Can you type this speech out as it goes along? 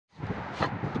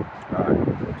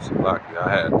Lucky I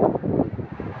had to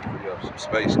free up some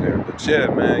space there. But yeah,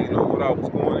 man, you know what I was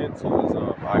going into is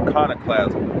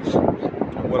iconoclasm.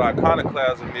 And what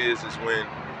iconoclasm is when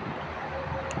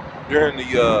during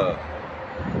the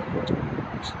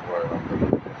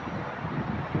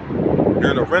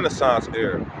during the Renaissance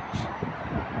era,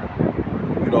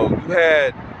 you know, you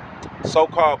had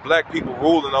so-called black people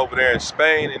ruling over there in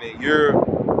Spain and in Europe,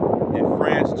 in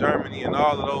France, Germany, and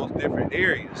all of those different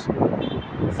areas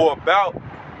for about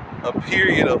a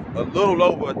period of a little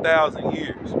over 1,000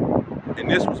 years. And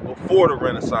this was before the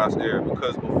Renaissance era,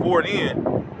 because before then,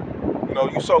 you know,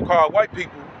 you so-called white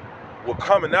people were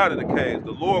coming out of the caves.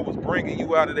 The Lord was bringing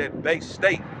you out of that base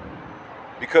state.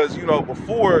 Because, you know,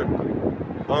 before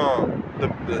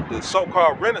the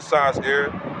so-called Renaissance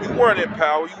era, you weren't in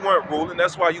power, you weren't ruling.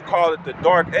 That's why you call it the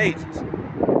Dark Ages.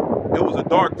 It was a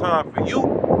dark time for you.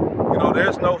 You know,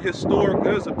 there's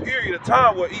a period of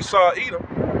time where Esau, Edom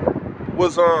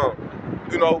was,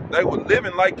 you know, they were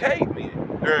living like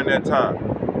cavemen during that time.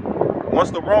 Once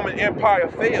the Roman Empire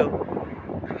fell,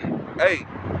 hey,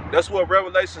 that's what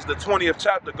Revelations, the 20th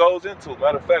chapter, goes into.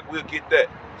 Matter of fact, we'll get that.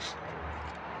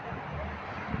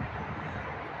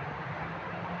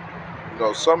 You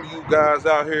know, some of you guys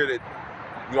out here that,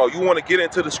 you know, you want to get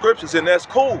into the scriptures, and that's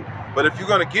cool. But if you're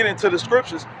going to get into the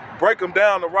scriptures, break them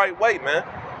down the right way, man.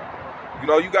 You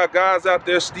know, you got guys out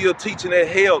there still teaching that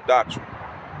hell doctrine.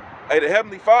 Hey, the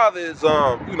Heavenly Father is,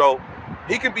 you know,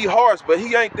 he can be harsh, but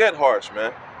he ain't that harsh,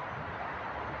 man.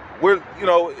 You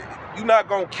know, you're not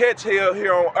going to catch hell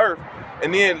here on earth,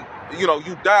 and then, you know,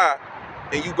 you die,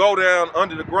 and you go down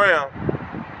under the ground,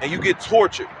 and you get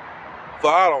tortured for,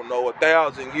 I don't know,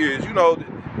 1,000 years. You know,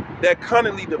 that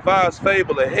cunningly devised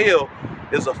fable of hell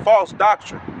is a false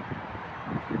doctrine.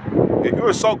 If you're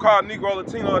a so-called Negro,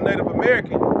 Latino, or Native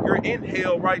American, you're in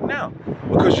hell right now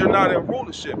because you're not in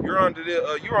rulership. You're under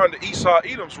Esau,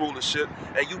 Edom's rulership,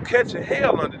 and you catching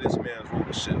hell under this man's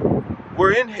rulership.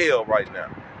 We're in hell right now,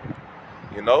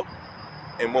 you know.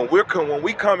 And when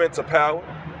we come into power,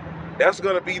 that's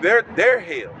gonna be their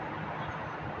hell,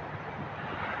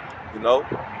 you know.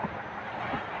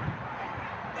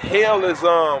 Hell is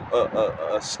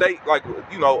a state, like,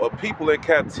 you know, a people in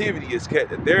captivity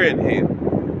they're in hell.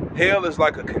 Hell is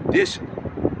like a condition,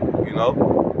 you know,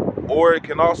 or it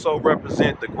can also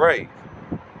represent the grave.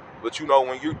 But you know,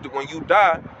 when you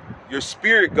die, your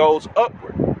spirit goes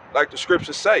upward, like the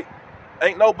scriptures say.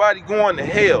 Ain't nobody going to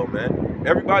hell, man.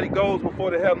 Everybody goes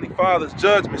before the Heavenly Father's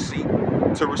judgment seat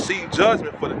to receive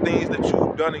judgment for the things that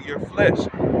you've done in your flesh.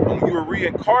 And when you were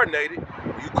reincarnated,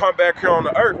 you come back here on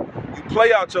the earth, you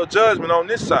play out your judgment on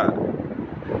this side.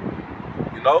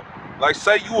 You know, like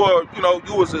say you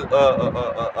was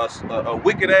a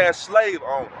wicked ass slave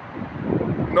owner.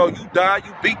 You know, you die,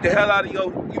 you beat the hell out of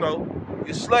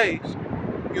your slaves.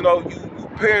 You know, you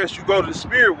perish, you go to the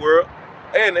spirit world,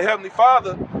 and the Heavenly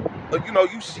Father, you know,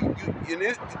 this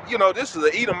is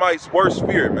an Edomite's worst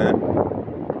fear, man.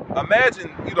 Imagine,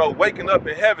 you know, waking up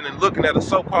in heaven and looking at a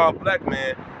so-called black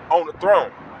man on the throne.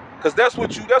 Because that's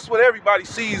what everybody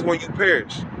sees when you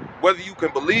perish. Whether you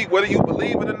believe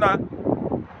it or not,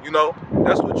 you know,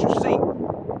 that's what you see.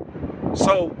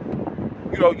 So,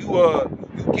 you know,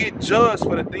 you get judged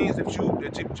for the things that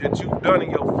you've done in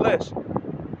your flesh.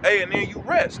 Hey, and then you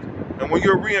rest. And when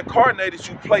you're reincarnated,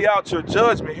 you play out your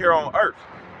judgment here on earth.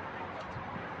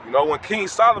 You know, when King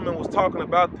Solomon was talking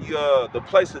about the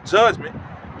place of judgment,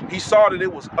 he saw that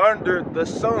it was under the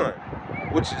sun,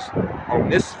 which is on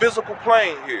this physical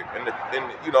plane here,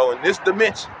 in this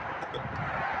dimension.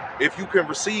 If you can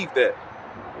receive that,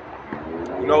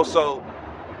 you know, so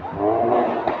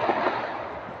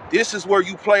this is where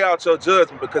you play out your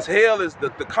judgment, because hell is the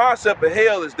concept of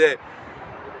hell is that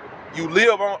you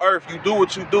live on earth, you do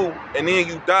what you do, and then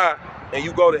you die and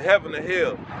you go to heaven or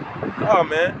hell. Oh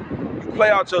man, you play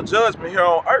out your judgment here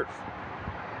on earth.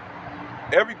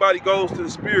 Everybody goes to the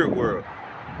spirit world.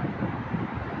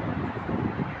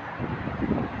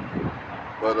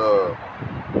 But what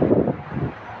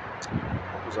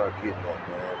was I getting at,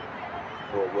 man?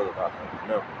 Lord willing, I can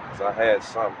remember, because I had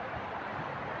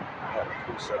a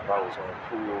precept I was on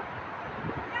pool.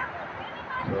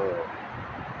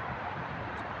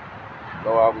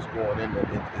 No, I was going into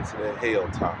that hell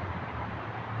topic.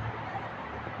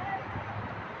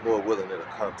 Lord willing, it'll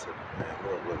come to me, man.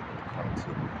 Lord willing, it'll come to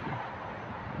me.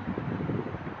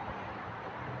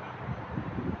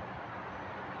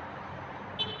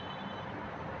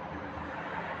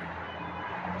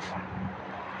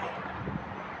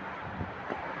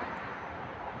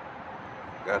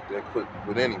 Got that quick,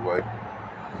 but anyway,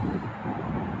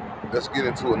 let's get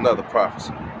into another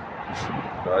prophecy.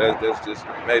 That's just,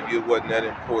 maybe it wasn't that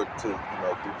important to,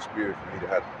 through the Spirit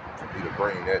for me to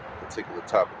bring that particular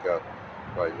topic out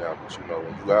right now. But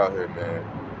when you out here, man,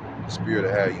 the Spirit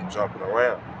will have you jumping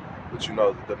around. But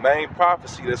the main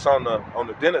prophecy that's on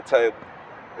the dinner table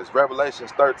is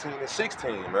Revelations 13 and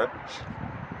 16, man.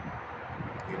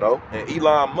 And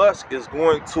Elon Musk is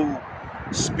going to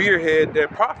spearhead that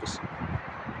prophecy.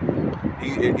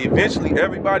 Eventually,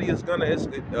 everybody is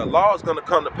a law is gonna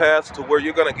come to pass to where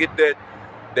you're gonna get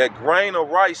that grain of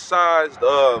rice sized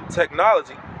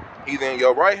technology either in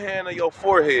your right hand or your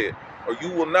forehead, or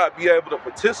you will not be able to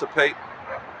participate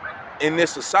in this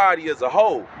society as a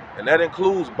whole, and that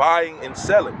includes buying and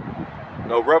selling.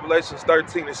 Revelations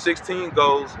 13 and 16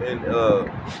 goes and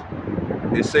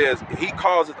it says, he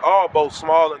causeth all, both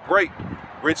small and great,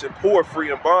 rich and poor,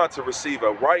 free and bond, to receive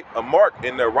a mark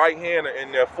in their right hand or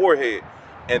in their forehead,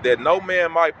 and that no man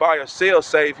might buy or sell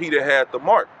save he that had the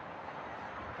mark.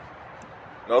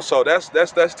 So that's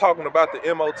talking about the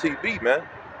MOTB, man.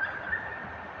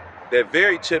 That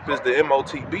very chip is the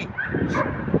MOTB.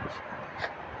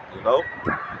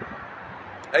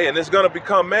 Hey, and it's gonna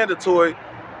become mandatory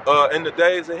in the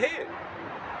days ahead.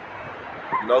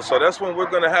 So that's when we're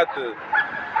gonna have to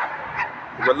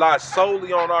rely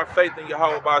solely on our faith in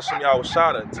Yahweh B'Shem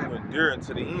Yahushua to endure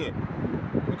unto the end.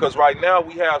 Because right now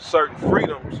we have certain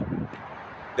freedoms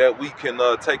that we can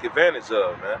take advantage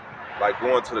of, man. Like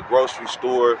going to the grocery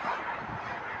store,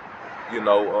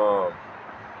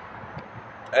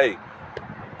 hey,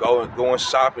 going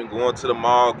shopping, going to the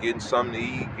mall, getting something to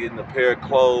eat, getting a pair of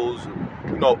clothes,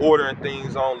 ordering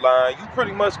things online. You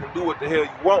pretty much can do what the hell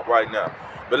you want right now.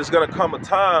 But it's gonna come a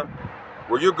time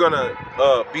where you're gonna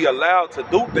be allowed to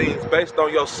do things based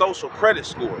on your social credit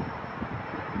score.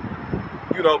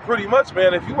 Pretty much,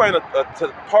 man, if you ain't a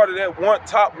part of that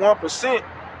top 1%,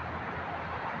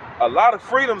 a lot of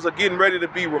freedoms are getting ready to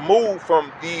be removed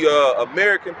from the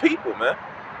American people, man.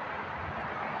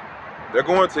 They're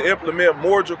going to implement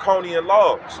more draconian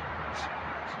laws.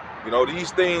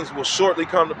 These things will shortly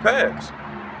come to pass.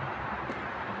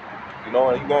 And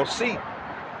you're gonna see,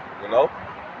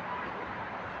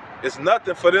 it's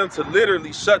nothing for them to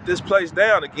literally shut this place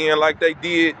down again like they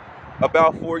did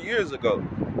about 4 years ago.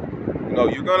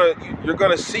 You're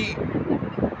gonna see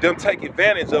them take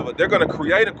advantage of it. They're gonna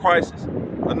create a crisis,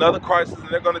 another crisis, and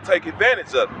they're gonna take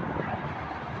advantage of it.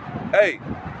 Hey,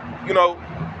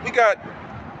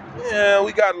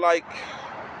 we got like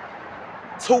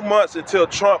 2 months until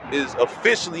Trump is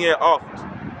officially in office.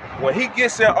 When he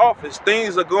gets in office,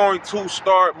 things are going to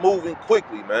start moving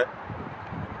quickly, man.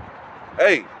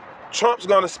 Hey, Trump's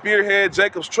gonna spearhead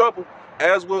Jacob's trouble,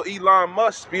 as will Elon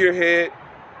Musk spearhead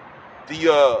the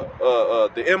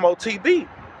MOTB.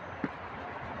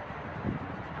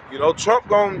 Trump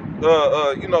gonna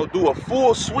do a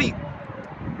full sweep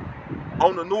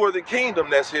on the Northern Kingdom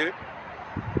that's here,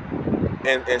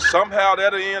 and somehow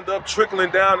that'll end up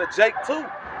trickling down to Jake too.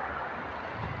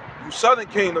 You Southern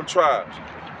Kingdom tribes,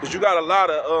 because you got a lot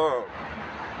of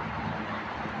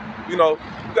you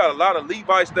got a lot of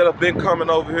Levites that have been coming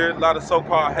over here, a lot of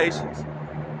so-called Haitians.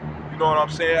 You know what I'm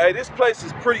saying? Hey, this place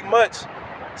is pretty much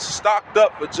stocked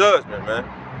up for judgment, man.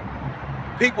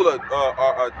 People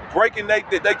are breaking, they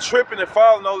tripping and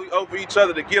falling over each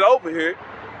other to get over here,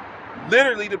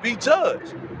 literally to be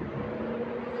judged.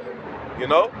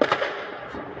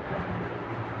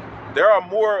 There are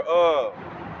more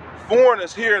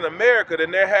foreigners here in America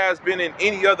than there has been in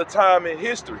any other time in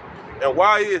history. And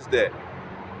why is that?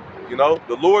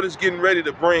 The Lord is getting ready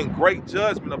to bring great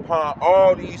judgment upon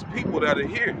all these people that are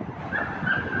here.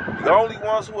 The only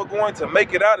ones who are going to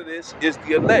make it out of this is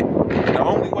the elect. And the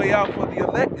only way out for the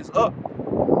elect is up.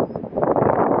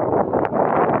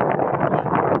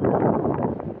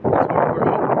 That's why we're a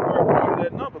part of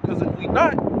that number. Because if we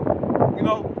not,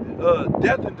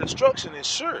 death and destruction is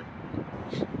sure.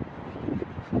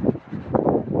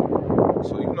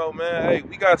 So, man, hey,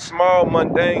 we got small,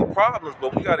 mundane problems,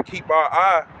 but we got to keep our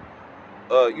eye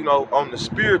on the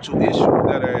spiritual issues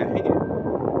that are at hand.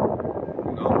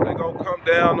 They gonna come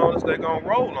down on us, they gonna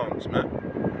roll on us, man.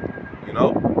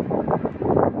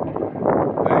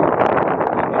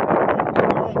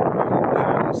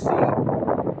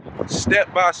 Hey,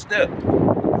 step by step,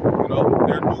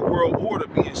 their new world order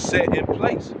being set in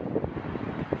place.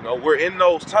 We're in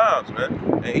those times, man.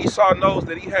 And Esau knows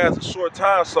that he has a short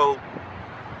time, so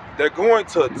they're going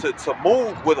to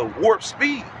move with a warp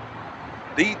speed.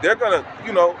 They're gonna,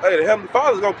 hey, the Heavenly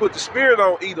Father's gonna put the Spirit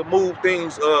on E to move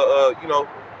things,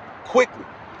 quickly.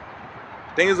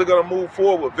 Things are gonna move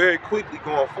forward very quickly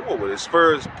going forward as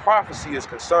far as prophecy is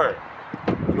concerned.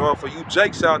 For you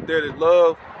Jakes out there that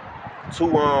love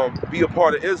be a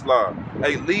part of Islam.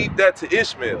 Hey, leave that to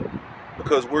Ishmael,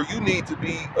 because where you need to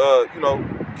be,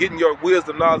 getting your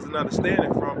wisdom, knowledge, and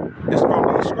understanding from is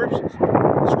from these scriptures.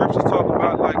 The scriptures talk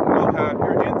about, like, how if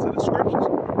you're into the scriptures,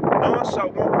 none shall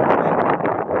want her back.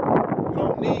 You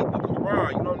don't need the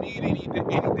Quran. You don't need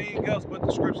anything else but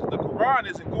the scriptures. The Quran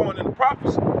isn't going into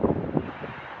prophecy. But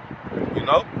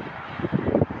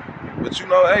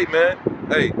hey, man,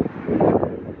 hey,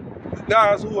 you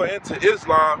guys who are into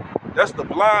Islam, that's the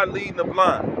blind leading the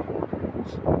blind.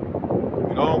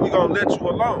 We're gonna let you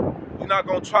alone. We're not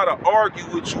gonna try to argue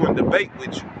with you and debate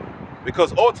with you,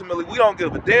 because ultimately we don't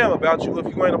give a damn about you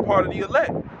if you ain't a part of the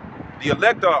elect. The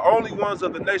elect are the only ones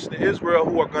of the nation of Israel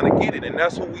who are gonna get it, and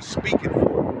that's who we speaking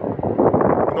for.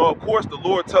 Of course, the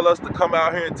Lord tell us to come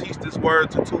out here and teach this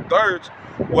word to 2/3,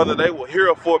 whether they will hear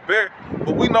or forbear.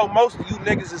 But we know most of you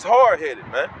niggas is hard-headed,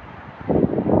 man.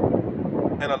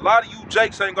 And a lot of you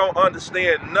jakes ain't gonna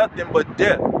understand nothing but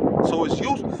death. So it's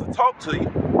useless to talk to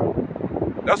you.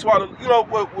 That's why,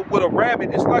 with a rabbit,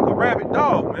 it's like a rabid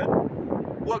dog, man.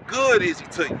 What good is he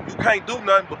to you? You can't do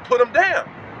nothing but put him down.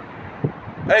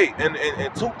 Hey, and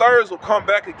 2/3 will come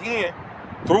back again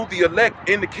through the elect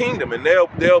in the kingdom, and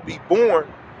they'll be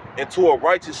born into a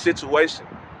righteous situation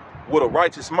with a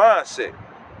righteous mindset,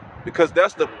 because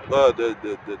that's the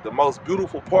most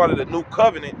beautiful part of the new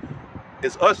covenant,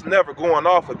 is us never going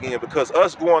off again, because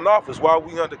us going off is why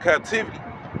we under captivity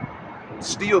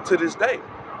still to this day.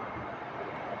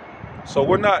 So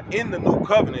we're not in the new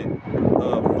covenant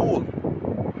fully,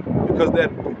 because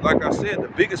that, like I said, the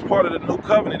biggest part of the new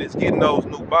covenant is getting those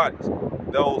new bodies,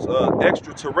 those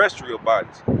extraterrestrial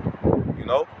bodies.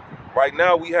 Right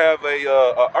now we have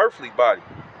a earthly body,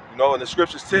 and the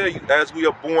scriptures tell you, as we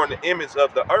are born the image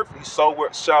of the earthly, so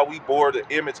shall we bore the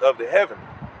image of the heavenly.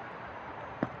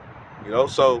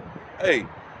 So, hey,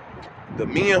 the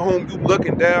men whom you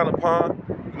looking down upon,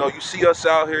 you see us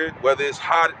out here, whether it's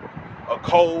hot or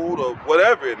cold or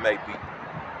whatever it may be,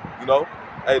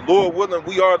 hey, Lord willing,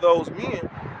 we are those men.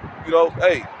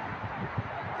 Hey,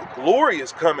 glory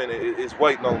is coming, is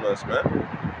waiting on us, man.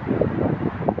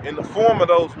 In the form of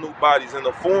those new bodies, in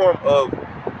the form of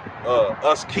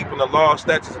us keeping the law,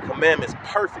 statutes, and commandments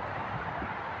perfect.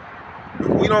 If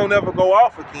we don't ever go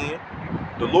off again,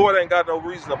 the Lord ain't got no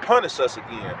reason to punish us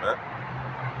again, man.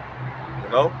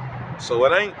 So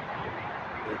it ain't,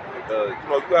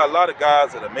 you got a lot of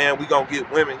guys that are, man, we gonna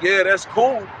get women. Yeah, that's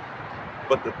cool.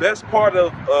 But the best part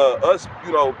of us,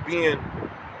 being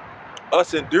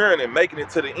us enduring and making it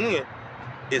to the end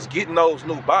is getting those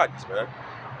new bodies, man.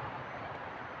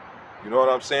 You know what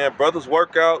I'm saying? Brothers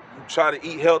work out, you try to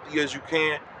eat healthy as you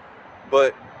can,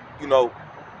 but,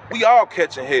 we all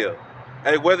catching hell.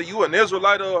 Hey, whether you an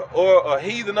Israelite or a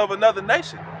heathen of another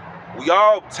nation, we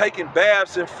all taking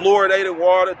baths in fluoridated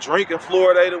water, drinking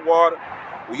fluoridated water.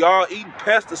 We all eating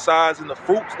pesticides in the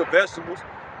fruits, the vegetables.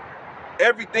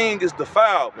 Everything is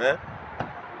defiled, man.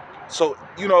 So,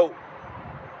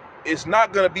 it's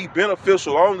not going to be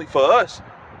beneficial only for us,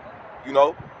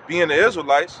 being the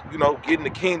Israelites, getting the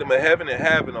kingdom of heaven and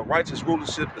having a righteous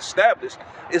rulership established.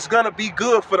 It's going to be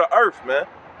good for the earth, man.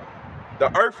 The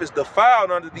earth is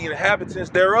defiled under the inhabitants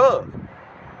thereof.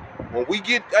 When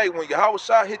Yahweh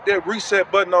Shah hit that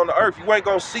reset button on the earth, you ain't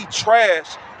going to see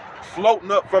trash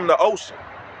floating up from the ocean.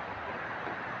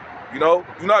 You're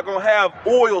not going to have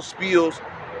oil spills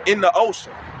in the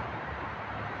ocean.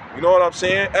 You know what I'm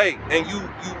saying? Hey, and you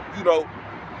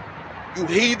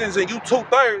heathens and you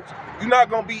 2/3, you're not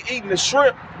going to be eating the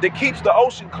shrimp that keeps the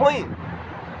ocean clean,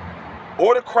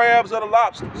 or the crabs or the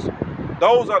lobsters.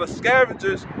 Those are the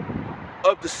scavengers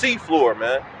of the seafloor,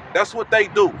 man. That's what they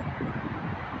do.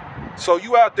 So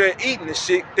you out there eating this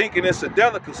shit, thinking it's a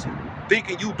delicacy,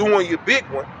 thinking you doing your big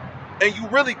one, and you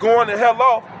really going the hell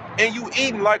off, and you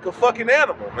eating like a fucking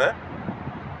animal, man.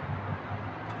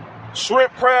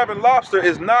 Shrimp, crab, and lobster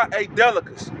is not a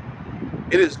delicacy.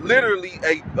 It is literally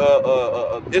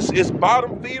it's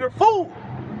bottom feeder food.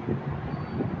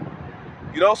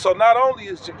 So not only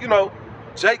is,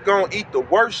 Jake gonna eat the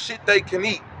worst shit they can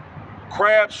eat,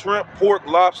 crab, shrimp, pork,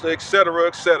 lobster, etc.,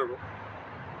 etc.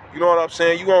 You know what I'm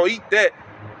saying? You gonna eat that,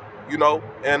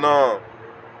 and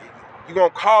you gonna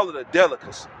call it a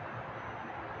delicacy.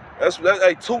 That's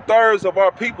 2/3 of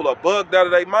our people are bugged out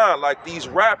of their mind, like these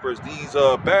rappers, these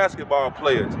basketball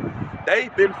players.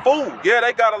 They've been fooled. Yeah,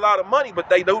 they got a lot of money, but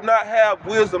they do not have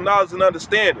wisdom, knowledge, and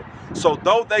understanding. So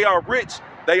though they are rich,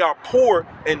 they are poor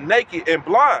and naked and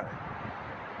blind.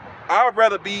 I'd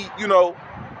rather be,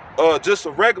 just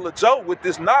a regular Joe with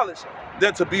this knowledge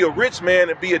than to be a rich man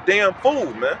and be a damn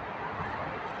fool, man.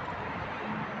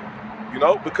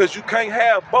 Because you can't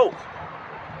have both.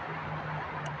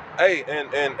 Hey,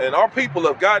 and our people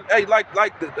have gotten, hey, like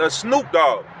the Snoop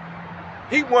Dogg.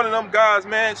 He one of them guys,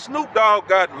 man. Snoop Dogg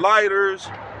got lighters,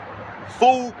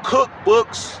 food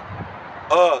cookbooks,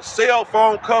 cell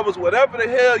phone covers, whatever the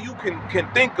hell you can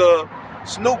think of.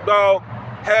 Snoop Dogg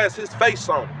has his face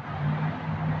on it.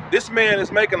 This man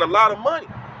is making a lot of money.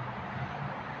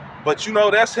 But you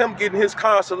know, that's him getting his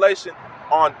consolation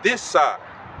on this side.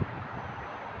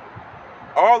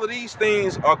 All of these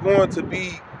things are going to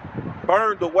be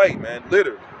burned away, man,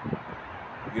 literally.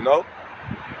 You know?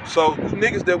 So you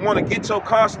niggas that want to get your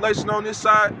consolation on this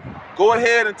side, go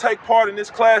ahead and take part in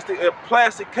this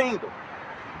plastic kingdom.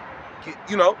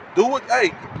 You know, do it,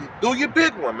 hey, do your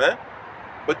big one, man.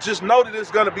 But just know that it's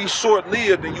gonna be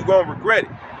short-lived and you're gonna regret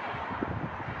it.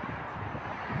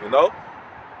 You know?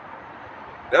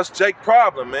 That's Jake's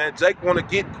problem, man. Jake wanna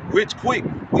get rich quick.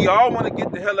 We all wanna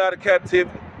get the hell out of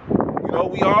captivity. You know,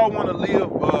 we all wanna live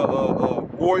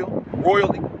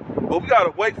royally. But we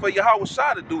gotta wait for Yahweh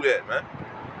Shai to do that, man.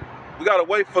 We gotta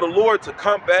wait for the Lord to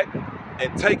come back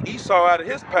and take Esau out of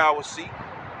his power seat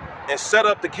and set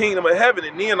up the kingdom of heaven,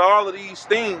 and then all of these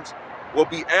things will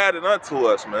be added unto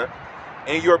us, man.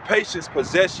 And your patience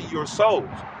possess ye your souls.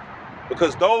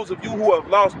 Because those of you who have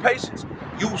lost patience,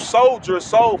 you sold your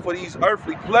soul for these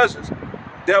earthly pleasures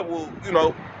that will, you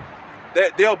know,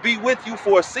 that they'll be with you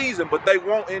for a season, but they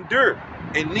won't endure,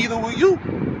 and neither will you.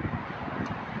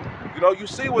 You know, you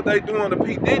see what they doing to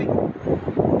P. Diddy.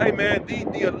 Hey, man, the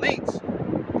elites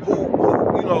who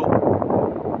you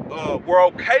know, were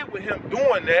okay with him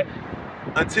doing that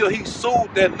until he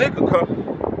sued that liquor company,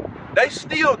 they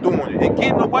still doing it and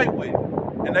getting away with it.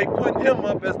 And they putting him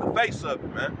up as the face of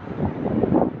it, man.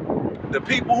 The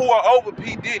people who are over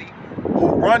P. Diddy, who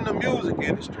run the music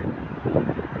industry,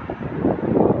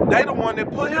 they the one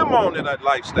that put him on to that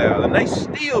lifestyle, and they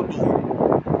still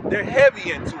doing it. They're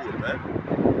heavy into it, man.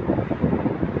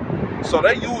 So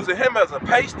they using him as a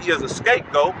pasty, as a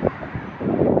scapegoat,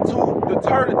 to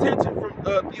deter the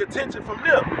attention from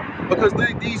them. Because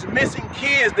these missing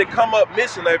kids that come up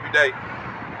missing every day,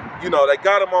 you know, they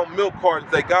got them on milk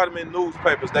cartons, they got them in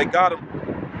newspapers, they got them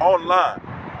online.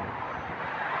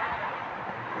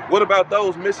 What about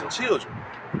those missing children?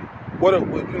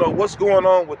 You know, what's going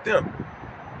on with them?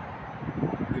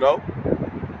 You know,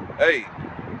 hey,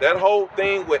 that whole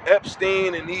thing with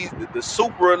Epstein and the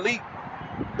super elite,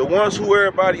 the ones who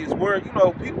everybody is worried, you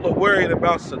know, people are worried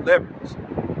about celebrities.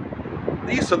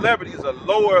 These celebrities are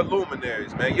lower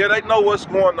luminaries, man. Yeah, they know what's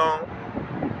going on.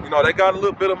 You know, they got a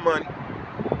little bit of money.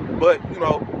 But, you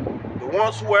know, the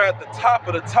ones who are at the top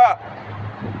of the top,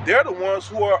 they're the ones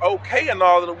who are okay in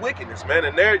all of the wickedness, man.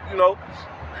 And they're, you know,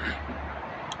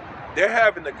 they're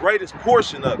having the greatest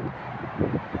portion of it.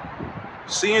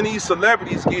 Seeing these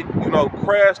celebrities get, you know,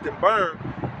 crashed and burned,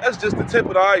 that's just the tip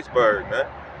of the iceberg, man.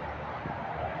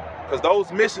 Because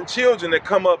those missing children that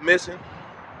come up missing,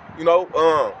 you know,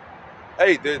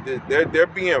 hey, they're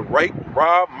being raped,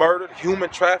 robbed, murdered, human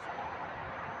trafficked.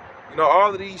 You know,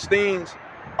 all of these things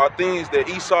are things that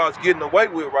Esau is getting away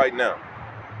with right now.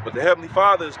 But the Heavenly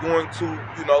Father is going to,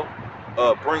 you know,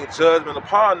 bring judgment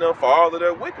upon them for all of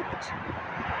their wickedness.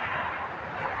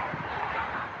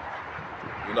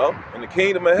 You know, in the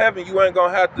kingdom of heaven, you ain't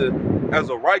gonna have to, as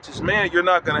a righteous man, you're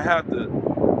not gonna have to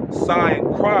sigh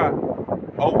and cry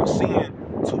over seeing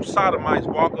two sodomites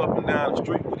walk up and down the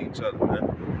street with each other, man,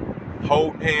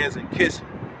 holding hands and kissing.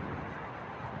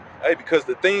 Hey, because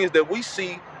the things that we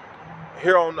see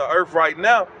here on the earth right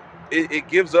now, it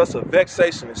gives us a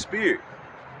vexation in spirit.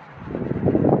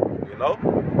 You know?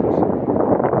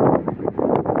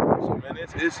 So, man,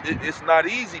 it's not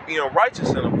easy being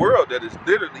righteous in a world that is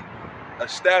literally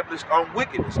established on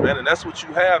wickedness, man. And that's what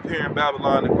you have here in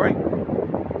Babylon the Great.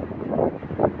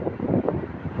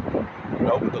 You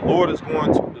know, but the Lord is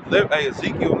going to deliver, hey,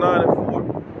 Ezekiel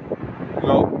 9:4, you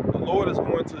know, the Lord is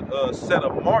going to set a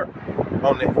mark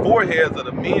on the foreheads of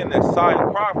the men that sigh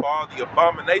and cry for all the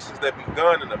abominations that be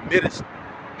done in the midst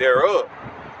thereof.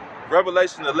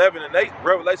 Revelations 11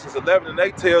 and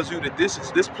 8 tells you that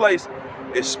this place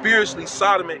is spiritually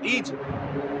Sodom and Egypt.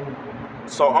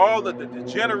 So all of the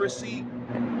degeneracy,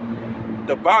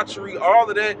 debauchery, all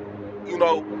of that, you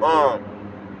know,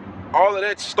 all of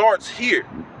that starts here,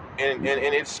 and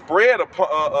it's spread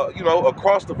upon, you know,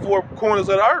 across the four corners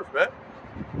of the earth, man.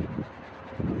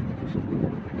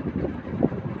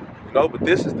 You know, but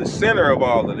this is the center of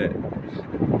all of that.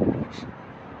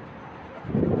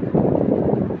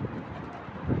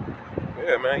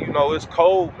 Yeah, man, you know, it's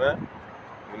cold, man.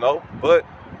 You know, but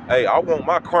hey, I want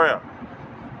my crown.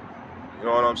 You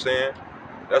know what I'm saying?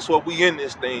 That's what we in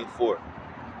this thing for.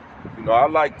 You know, I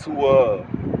like to watch,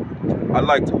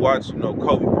 you know,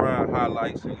 Kobe Bryant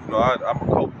highlights, and you know, I'm a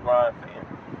Kobe Bryant fan.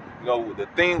 You know, the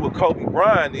thing with Kobe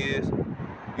Bryant is,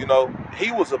 you know,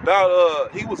 he was about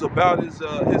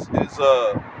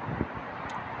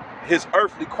his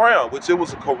earthly crown, which it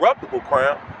was a corruptible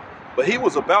crown, but he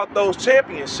was about those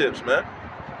championships, man.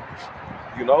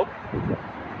 You know,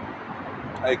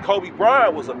 hey, Kobe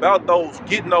Bryant was about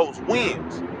getting those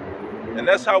wins, and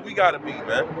that's how we gotta be,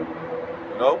 man.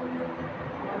 You know,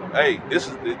 hey, this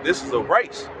is a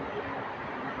race.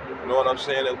 You know what I'm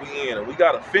saying, that we in, and we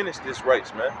gotta finish this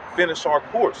race, man. Finish our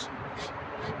course.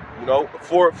 You know,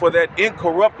 for that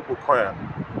incorruptible crown.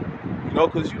 You know,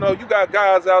 because you know you got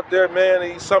guys out there, man.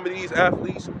 And some of these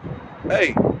athletes,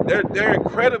 hey, they're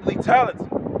incredibly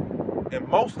talented, and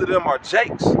most of them are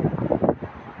jakes.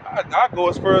 I go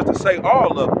as far as to say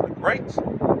all of them are greats.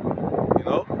 You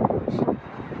know,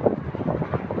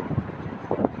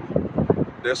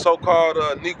 they're so-called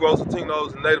Negroes,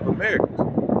 Latinos, and Native Americans.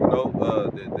 You know,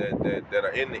 that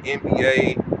are in the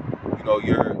NBA. You know,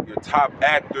 your top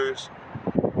actors,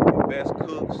 your best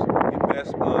cooks, your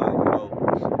best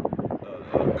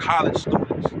college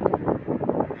students.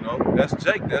 You know, that's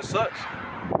Jake. That's us.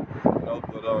 You know,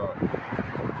 but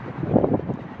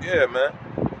yeah, man.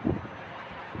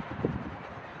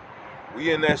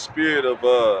 We in that spirit of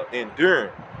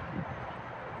enduring.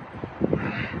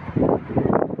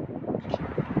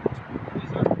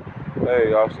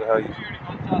 Hey, officer, how you?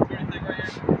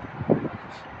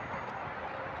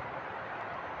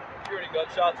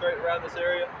 Gunshots right around this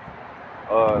area?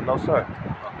 No, sir.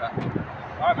 Okay.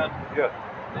 All right, man. Yeah.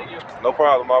 Thank you. No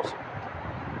problem, officer.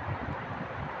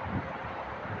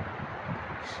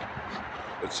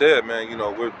 But said, man, you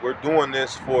know, we're doing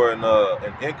this for an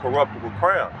incorruptible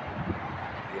crown.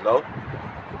 You know,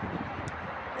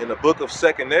 in the book of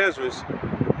 2nd Ezra,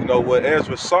 you know what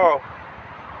Ezra saw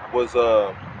was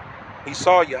he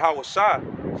saw Yahushua,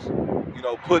 you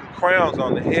know, putting crowns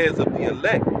on the heads of the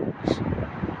elect.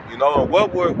 You know, and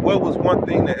what was one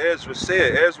thing that Ezra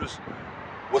said? Ezra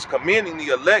was commending the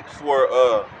elect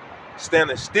for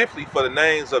standing stiffly for the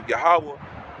names of Yahweh,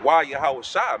 why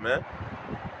Yahushua, man.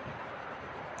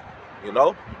 You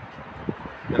know,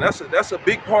 and that's a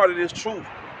big part of this truth.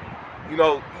 You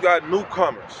know, you got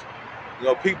newcomers, you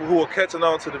know, people who are catching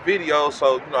on to the video.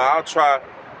 So, you know, I'll try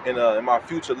in my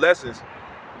future lessons,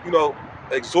 you know,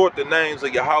 exhort the names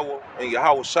of Yahweh and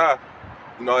Yahushua.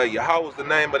 You know, Yahweh is the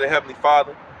name of the Heavenly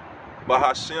Father.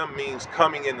 Bahashem means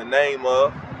coming in the name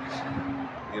of,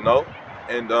 you know,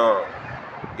 and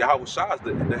Yahushua is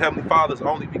the Heavenly Father's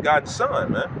only begotten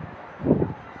Son, man.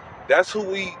 That's who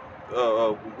we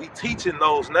teaching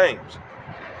those names.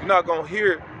 You're not gonna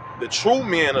hear the true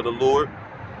men of the Lord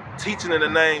teaching in the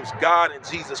names God and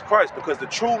Jesus Christ, because the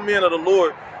true men of the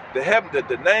Lord, the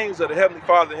names of the Heavenly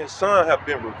Father and His Son have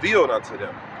been revealed unto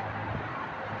them.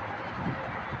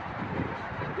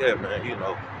 Yeah, man, you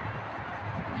know.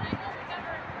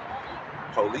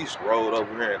 Police rolled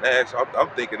over here and asked. I'm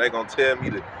thinking they're gonna tell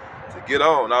me to get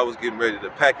on. I was getting ready to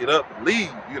pack it up and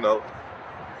leave, you know.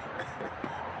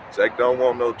 Jack don't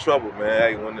want no trouble, man.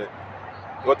 Hey,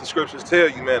 what the scriptures tell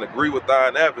you, man, agree with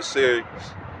thine adversary,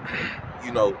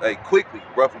 you know, hey, quickly,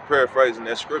 roughly paraphrasing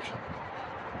that scripture.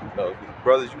 You know,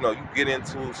 brothers, you know, you get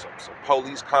into some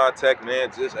police contact,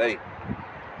 man, just, hey,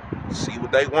 see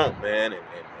what they want, man, and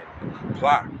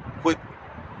comply quickly.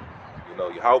 You know,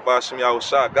 Yahweh Shem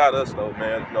Yahushua got us, though,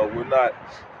 man. You know, we're not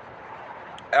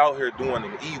out here doing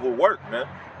an evil work, man.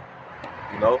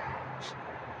 You know,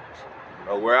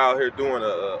 we're out here doing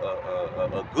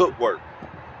a good work.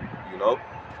 You know,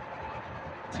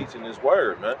 teaching this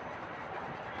word, man.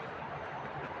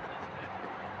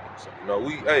 So, you know,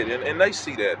 and they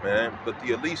see that, man. But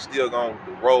the elite still gonna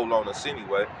roll on us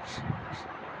anyway.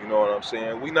 You know what I'm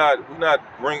saying? We not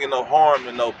bringing no harm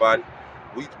to nobody.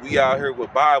 We out here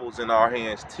with Bibles in our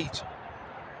hands teaching.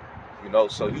 You know,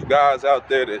 so you guys out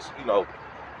there that's, you know,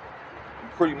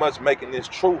 pretty much making this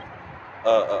truth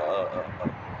a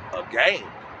game.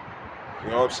 You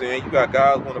know what I'm saying? You got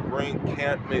guys want to bring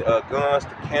guns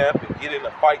to camp and get in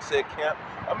a fight at camp.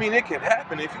 I mean, it can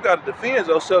happen. If you got to defend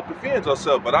yourself, defend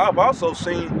yourself. But I've also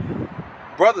seen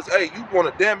brothers, hey, you want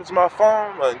to damage my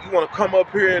phone and you want to come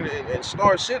up here and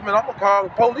start shit, man, I'm going to call the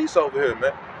police over here,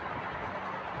 man.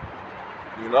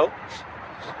 You know?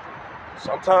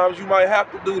 Sometimes you might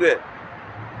have to do that.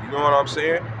 You know what I'm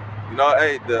saying? You know,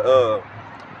 hey,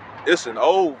 it's an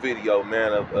old video,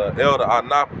 man, of Elder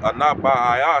Anapa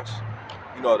Ayash.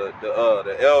 You know,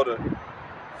 the elder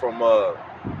from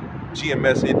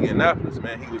GMS Indianapolis,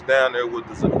 man. He was down there with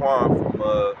the Zaquan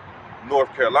from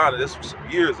North Carolina. This was some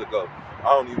years ago. I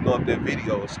don't even know if that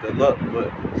video is still up,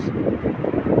 but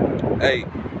hey,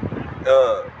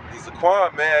 the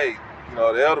Zaquan, man, hey, You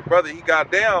know, the elder brother, he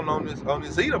got down on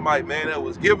this Edomite, man, that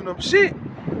was giving him shit.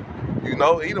 You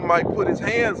know, Edomite put his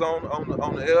hands on the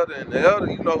elder, and the elder,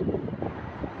 you know,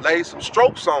 laid some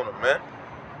strokes on him, man.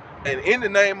 And in the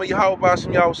name of Yahweh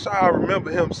B'Shem Yahushua, I remember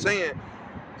him saying,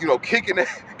 you know, kicking that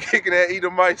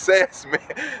Edomite's ass, man,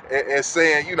 and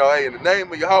saying, you know, hey, in the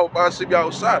name of Yahweh B'Shem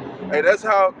Yahushua, hey,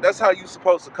 that's how you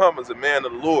supposed to come as a man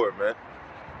of the Lord, man.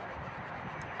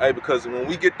 Hey, because when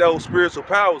we get those spiritual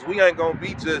powers, we ain't gonna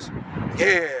be just,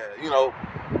 yeah, you know,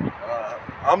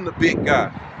 I'm the big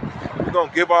guy. We're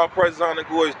gonna give our praise, honor, and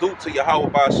glory due to Yahweh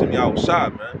B'Shem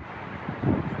Yahushua, man.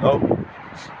 You know.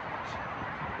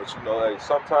 But you know, hey,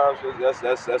 sometimes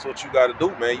that's what you gotta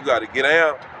do, man. You gotta get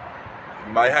down.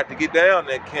 You might have to get down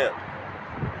that camp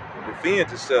and defend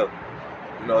yourself.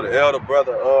 You know, the elder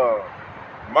brother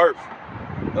Murph,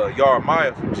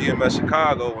 Yarmiah from GMS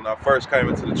Chicago, when I first came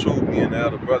into the truth, me and the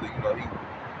elder brother, you know, he was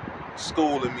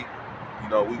schooling me. You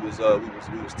know, we was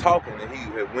talking, and he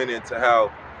had went into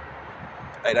how,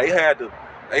 hey, they had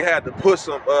to put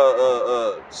some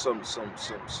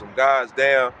guys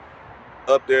down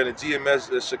up there in the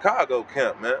GMS Chicago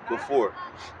camp, man, before,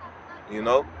 you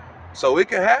know, so it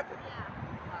can happen.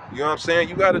 You know what I'm saying?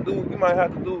 You might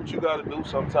have to do what you gotta do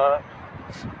sometime.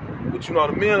 But you know,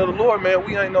 the men of the Lord, man,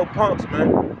 we ain't no punks, man.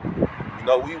 You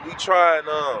know, we try and